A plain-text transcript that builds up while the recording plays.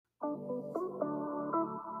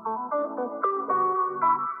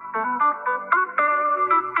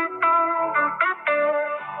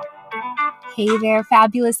Hey there,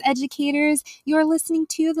 fabulous educators. You're listening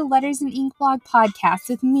to the Letters and Ink blog podcast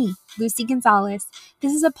with me, Lucy Gonzalez.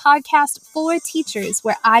 This is a podcast for teachers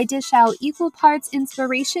where I dish out equal parts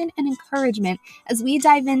inspiration and encouragement as we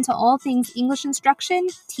dive into all things English instruction,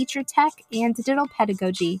 teacher tech, and digital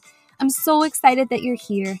pedagogy. I'm so excited that you're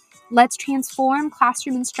here. Let's transform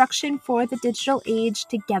classroom instruction for the digital age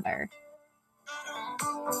together.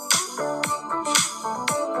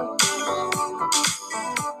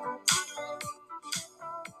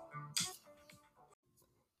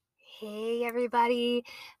 Hey everybody,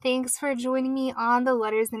 thanks for joining me on the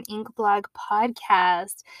Letters and Ink blog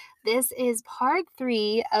podcast. This is part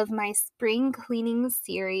 3 of my spring cleaning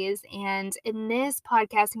series, and in this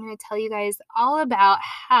podcast I'm going to tell you guys all about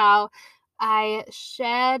how I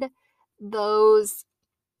shed those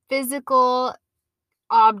physical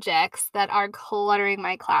objects that are cluttering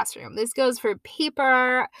my classroom. This goes for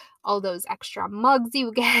paper, all those extra mugs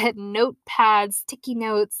you get, notepads, sticky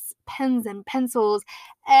notes, pens and pencils,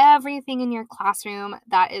 everything in your classroom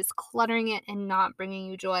that is cluttering it and not bringing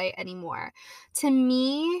you joy anymore. To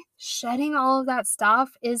me, shedding all of that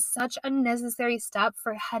stuff is such a necessary step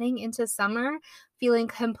for heading into summer, feeling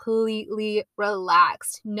completely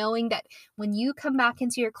relaxed, knowing that when you come back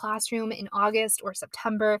into your classroom in August or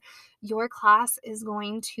September, your class is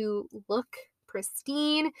going to look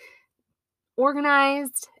pristine,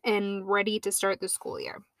 organized, and ready to start the school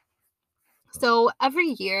year. So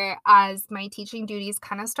every year, as my teaching duties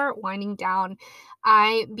kind of start winding down,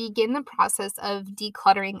 I begin the process of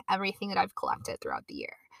decluttering everything that I've collected throughout the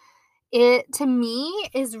year. It, to me,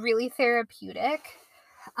 is really therapeutic,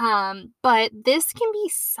 but this can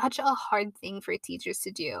be such a hard thing for teachers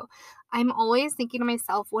to do. I'm always thinking to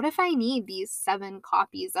myself, what if I need these 7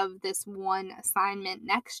 copies of this one assignment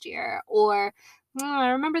next year? Or, I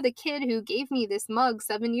remember the kid who gave me this mug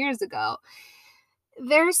 7 years ago.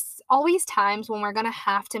 There's always times when we're going to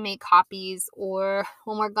have to make copies or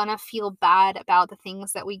when we're going to feel bad about the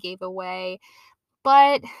things that we gave away.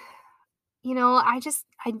 But,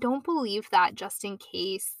 I don't believe that just in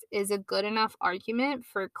case is a good enough argument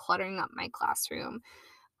for cluttering up my classroom.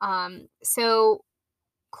 So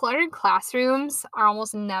cluttered classrooms are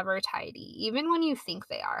almost never tidy, even when you think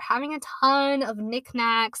they are. Having a ton of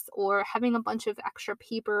knickknacks or having a bunch of extra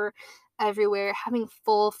paper everywhere, having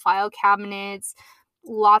full file cabinets,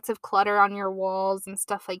 lots of clutter on your walls and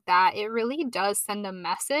stuff like that, it really does send a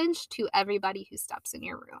message to everybody who steps in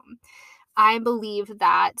your room. I believe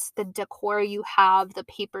that the decor you have, the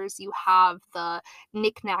papers you have, the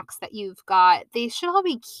knickknacks that you've got, they should all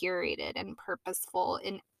be curated and purposeful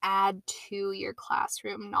and add to your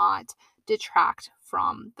classroom, not detract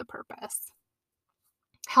from the purpose.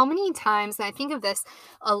 How many times, and I think of this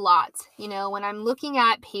a lot, when I'm looking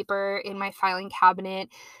at paper in my filing cabinet,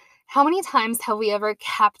 how many times have we ever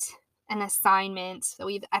kept an assignment, so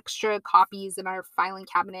we have extra copies in our filing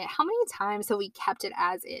cabinet? How many times have we kept it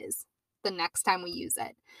as is the next time we use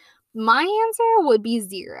it? My answer would be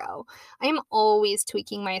 0. I'm always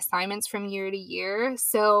tweaking my assignments from year to year.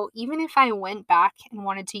 So even if I went back and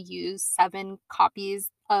wanted to use 7 copies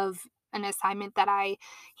of an assignment that I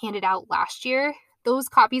handed out last year, those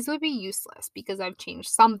copies would be useless because I've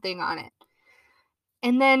changed something on it.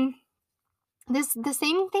 And then the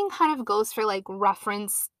same thing kind of goes for like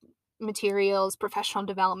reference materials, professional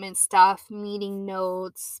development stuff, meeting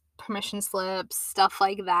notes, permission slips, stuff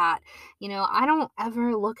like that. I don't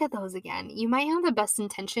ever look at those again. You might have the best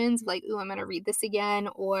intentions, like, I'm going to read this again,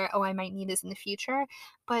 or, I might need this in the future.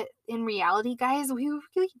 But in reality, guys, we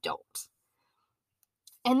really don't.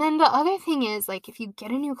 And then the other thing is, like, if you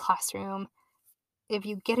get a new classroom, if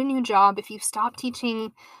you get a new job, if you stop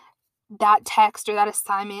teaching that text or that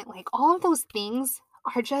assignment, like, all of those things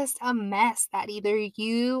are just a mess that either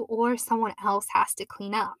you or someone else has to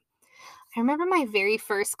clean up. I remember my very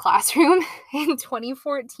first classroom in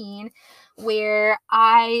 2014 where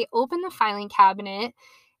I opened the filing cabinet,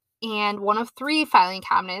 and one of 3 filing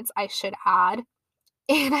cabinets, I should add,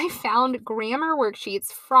 and I found grammar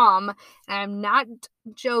worksheets from, and I'm not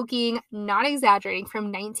joking, not exaggerating, from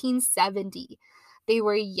 1970. They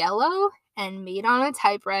were yellow and made on a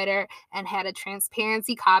typewriter and had a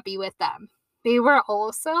transparency copy with them. They were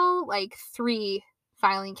also like 3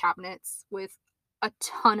 filing cabinets with a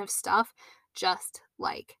ton of stuff just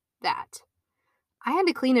like that. I had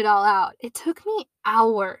to clean it all out. It took me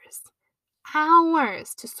hours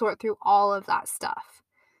to sort through all of that stuff.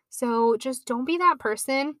 So just don't be that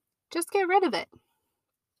person. Just get rid of it.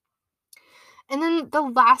 And then the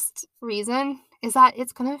last reason is that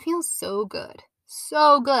it's going to feel so good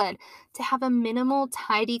to have a minimal,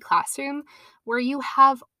 tidy classroom where you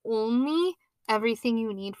have only everything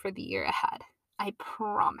you need for the year ahead. I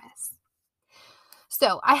promise.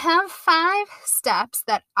 So I have 5 steps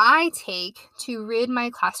that I take to rid my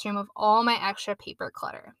classroom of all my extra paper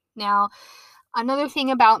clutter. Now, another thing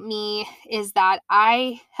about me is that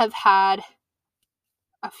I have had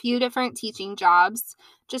a few different teaching jobs,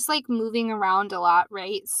 just like moving around a lot,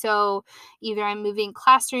 right? So either I'm moving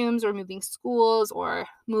classrooms or moving schools or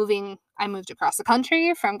I moved across the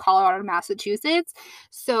country from Colorado to Massachusetts.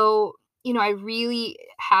 So, I really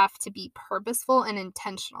have to be purposeful and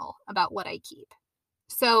intentional about what I keep.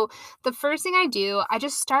 So the first thing I do, I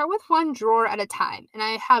just start with one drawer at a time, and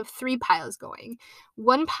I have 3 piles going.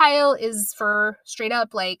 One pile is for straight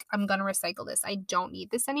up, like, I'm going to recycle this. I don't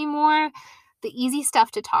need this anymore. The easy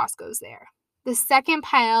stuff to toss goes there. The second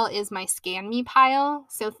pile is my scan me pile.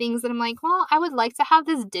 So things that I'm like, well, I would like to have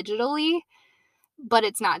this digitally, but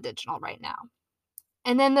it's not digital right now.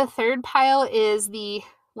 And then the third pile is the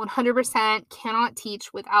 100% cannot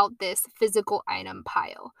teach without this physical item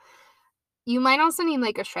pile. You might also need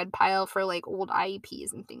like a shred pile for like old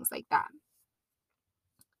IEPs and things like that.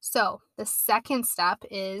 So the second step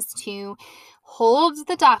is to hold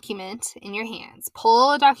the document in your hands.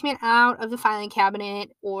 Pull a document out of the filing cabinet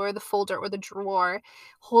or the folder or the drawer.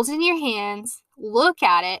 Hold it in your hands, look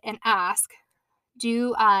at it, and ask,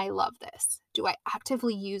 do I love this? Do I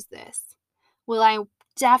actively use this? Will I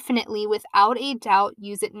definitely, without a doubt,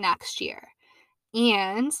 use it next year?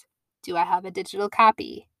 And do I have a digital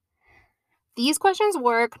copy? These questions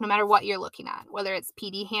work no matter what you're looking at, whether it's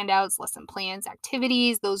PD handouts, lesson plans,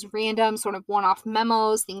 activities, those random sort of one-off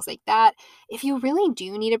memos, things like that. If you really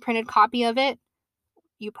do need a printed copy of it,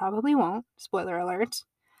 you probably won't, spoiler alert,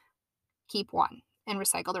 keep one and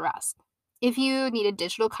recycle the rest. If you needed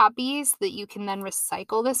digital copies that you can then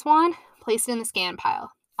recycle this one, place it in the scan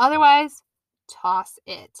pile. Otherwise, toss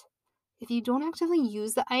it. If you don't actively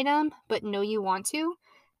use the item but know you want to,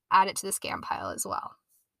 add it to the scan pile as well.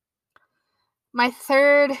 My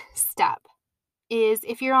third step is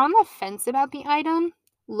if you're on the fence about the item,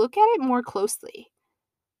 look at it more closely.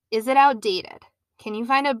 Is it outdated? Can you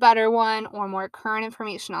find a better one or more current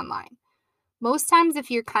information online? Most times, if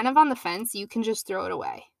you're kind of on the fence, you can just throw it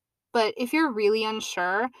away. But if you're really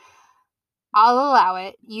unsure, I'll allow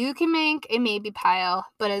it. You can make a maybe pile,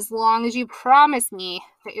 but as long as you promise me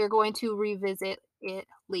that you're going to revisit it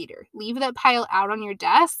later. Leave that pile out on your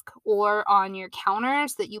desk or on your counter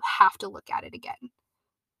so that you have to look at it again.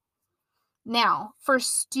 Now, for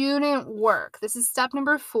student work, this is step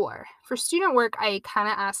number 4. For student work, I kind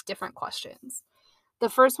of ask different questions. The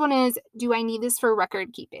first one is, do I need this for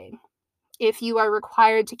record keeping? If you are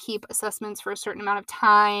required to keep assessments for a certain amount of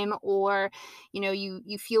time, or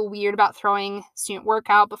you feel weird about throwing student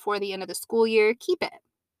work out before the end of the school year, keep it.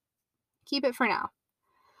 Keep it for now.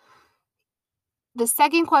 The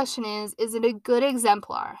second question is it a good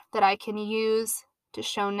exemplar that I can use to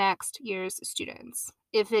show next year's students?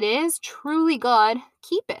 If it is truly good,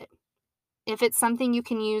 keep it. If it's something you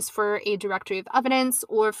can use for a directory of evidence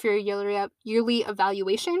or for your yearly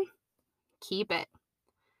evaluation, keep it.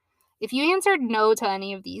 If you answered no to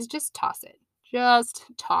any of these, just toss it. Just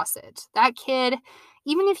toss it. That kid,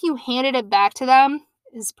 even if you handed it back to them,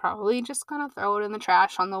 is probably just going to throw it in the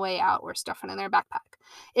trash on the way out or stuff it in their backpack.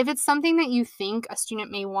 If it's something that you think a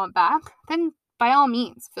student may want back, then by all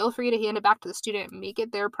means, feel free to hand it back to the student and make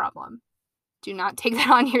it their problem. Do not take that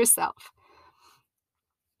on yourself.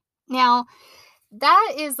 Now,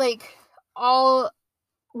 that is like all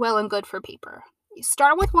well and good for paper. You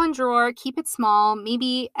start with one drawer, keep it small.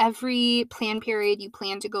 Maybe every plan period you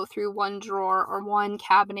plan to go through one drawer or one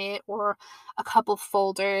cabinet or a couple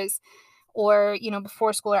folders, or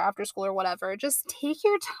before school or after school or whatever. Just take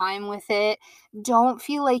your time with it. Don't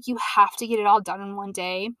feel like you have to get it all done in one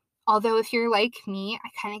day. Although if you're like me, I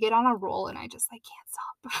kind of get on a roll and I just can't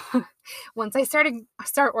stop. Once I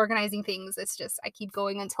start organizing things, it's just I keep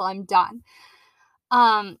going until I'm done.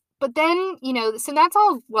 But then, so that's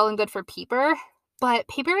all well and good for paper, but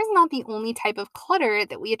paper is not the only type of clutter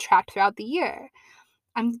that we attract throughout the year.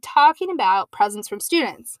 I'm talking about presents from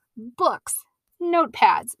students, books,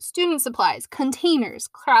 notepads, student supplies, containers,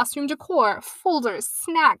 classroom decor, folders,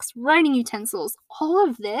 snacks, writing utensils. All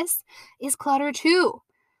of this is clutter too.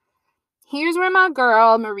 Here's where my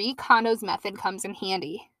girl Marie Kondo's method comes in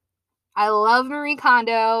handy. I love Marie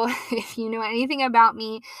Kondo. If you know anything about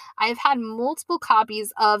me, I've had multiple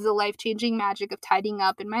copies of The Life-Changing Magic of Tidying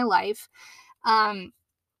Up in my life.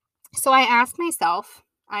 So I ask myself,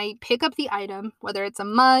 I pick up the item, whether it's a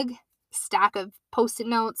mug, stack of Post-it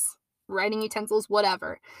notes, writing utensils,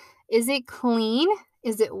 whatever. Is it clean?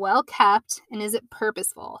 Is it well kept? And is it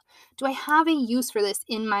purposeful? Do I have a use for this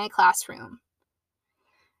in my classroom?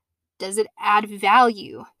 Does it add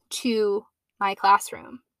value to my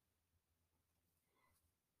classroom?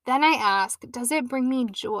 Then I ask, does it bring me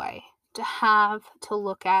joy to have, to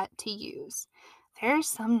look at, to use? There's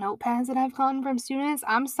some notepads that I've gotten from students.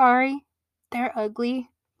 I'm sorry, they're ugly.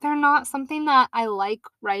 They're not something that I like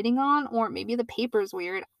writing on, or maybe the paper's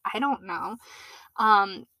weird. I don't know.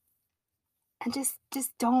 Um, and just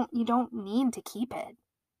don't, you don't need to keep it.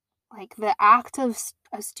 Like, the act of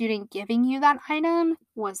a student giving you that item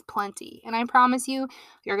was plenty. And I promise you,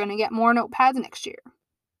 you're going to get more notepads next year.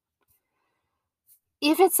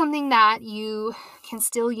 If it's something that you can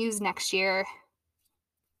still use next year,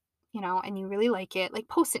 and you really like it, like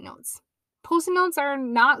Post-it notes. Post-it notes are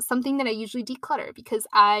not something that I usually declutter because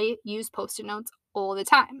I use Post-it notes all the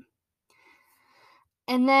time.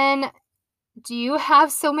 And then, do you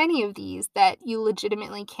have so many of these that you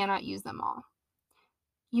legitimately cannot use them all?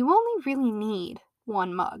 You only really need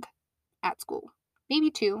one mug at school. Maybe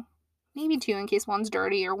two in case one's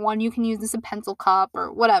dirty, or one you can use as a pencil cup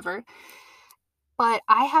or whatever. But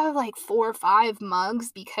I have like 4 or 5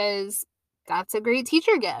 mugs because that's a great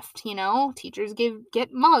teacher gift, Teachers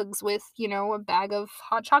get mugs with, a bag of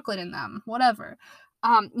hot chocolate in them, whatever.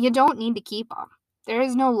 You don't need to keep them. There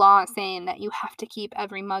is no law saying that you have to keep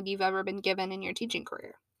every mug you've ever been given in your teaching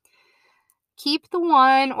career. Keep the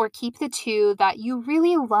one or keep the 2 that you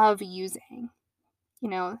really love using,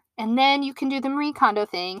 and then you can do the Marie Kondo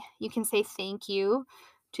thing. You can say thank you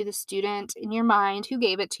to the student in your mind who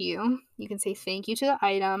gave it to you. You can say thank you to the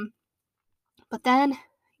item, but then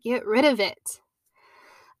get rid of it.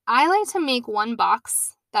 I like to make one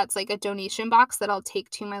box that's like a donation box that I'll take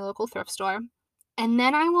to my local thrift store, and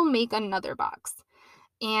then I will make another box.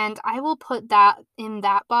 And I will put that in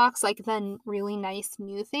that box, like the really nice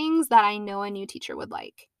new things that I know a new teacher would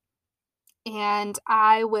like. And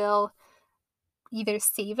I will either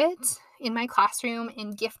save it in my classroom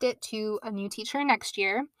and gift it to a new teacher next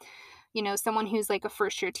year, someone who's like a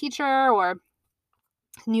first-year teacher or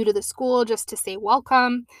new to the school, just to say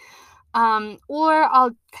welcome. Or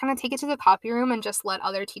I'll kind of take it to the copy room and just let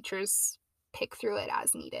other teachers pick through it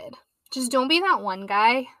as needed. Just don't be that one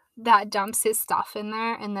guy that dumps his stuff in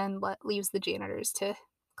there and then leaves the janitors to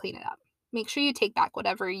clean it up. Make sure you take back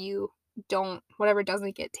whatever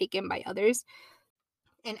doesn't get taken by others,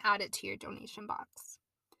 and add it to your donation box.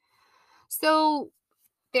 So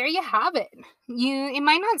there you have it. It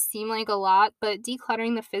might not seem like a lot, but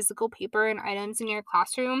decluttering the physical paper and items in your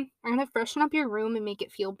classroom are going to freshen up your room and make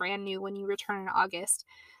it feel brand new when you return in August.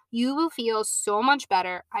 You will feel so much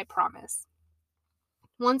better, I promise.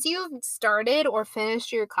 Once you've started or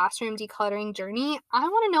finished your classroom decluttering journey, I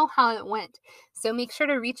want to know how it went. So make sure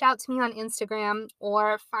to reach out to me on Instagram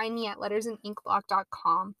or find me at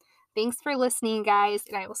lettersandinkblog.com. Thanks for listening, guys,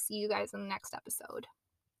 and I will see you guys in the next episode.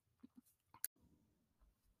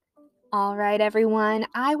 All right, everyone.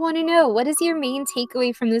 I want to know, what is your main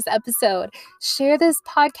takeaway from this episode? Share this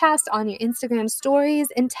podcast on your Instagram stories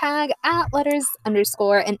and tag at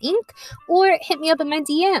letters_and_ink, or hit me up in my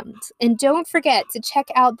DMs. And don't forget to check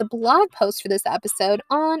out the blog post for this episode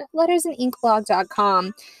on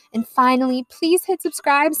lettersandinkblog.com. And finally, please hit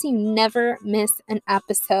subscribe so you never miss an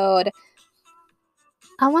episode.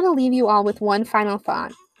 I want to leave you all with one final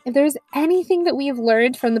thought. If there's anything that we have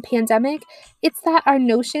learned from the pandemic, it's that our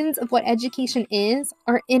notions of what education is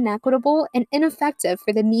are inequitable and ineffective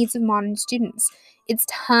for the needs of modern students. It's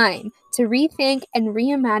time to rethink and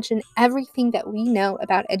reimagine everything that we know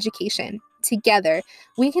about education. Together,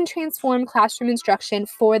 we can transform classroom instruction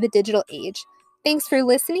for the digital age. Thanks for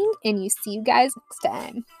listening, and see you guys next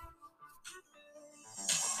time.